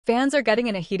Fans are getting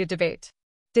in a heated debate.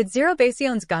 Did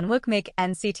ZEROBASEONE's Gunwook make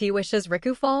NCT Wish's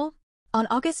Riku fall? On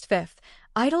August 5th,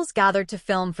 idols gathered to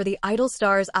film for the Idol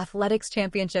Stars Athletics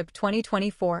Championship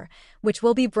 2024, which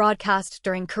will be broadcast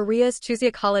during Korea's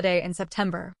Chuseok holiday in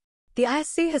September. The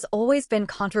ISC has always been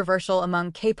controversial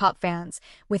among K-pop fans,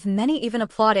 with many even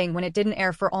applauding when it didn't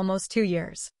air for almost 2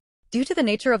 years. Due to the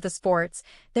nature of the sports,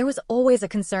 there was always a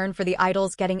concern for the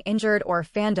idols getting injured or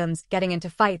fandoms getting into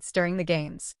fights during the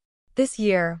games. This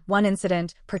year, one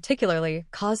incident, particularly,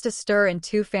 caused a stir in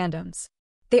 2 fandoms.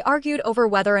 They argued over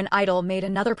whether an idol made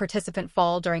another participant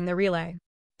fall during the relay.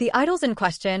 The idols in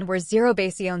question were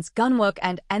ZEROBASEONE's Gunwook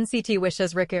and NCT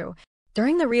Wish's Riku.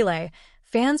 During the relay,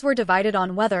 fans were divided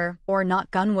on whether or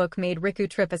not Gunwook made Riku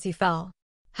trip as he fell.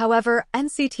 However,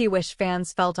 NCT Wish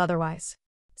fans felt otherwise.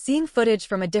 Seeing footage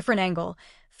from a different angle,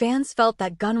 fans felt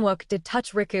that Gunwook did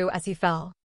touch Riku as he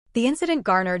fell. The incident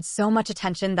garnered so much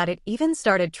attention that it even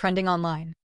started trending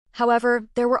online. However,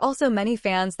 there were also many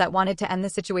fans that wanted to end the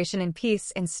situation in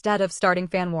peace instead of starting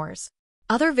fan wars.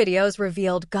 Other videos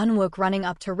revealed Gunwook running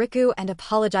up to Riku and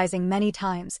apologizing many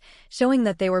times, showing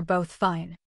that they were both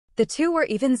fine. The two were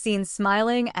even seen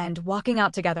smiling and walking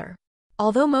out together.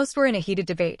 Although most were in a heated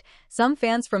debate, some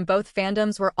fans from both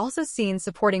fandoms were also seen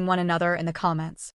supporting one another in the comments.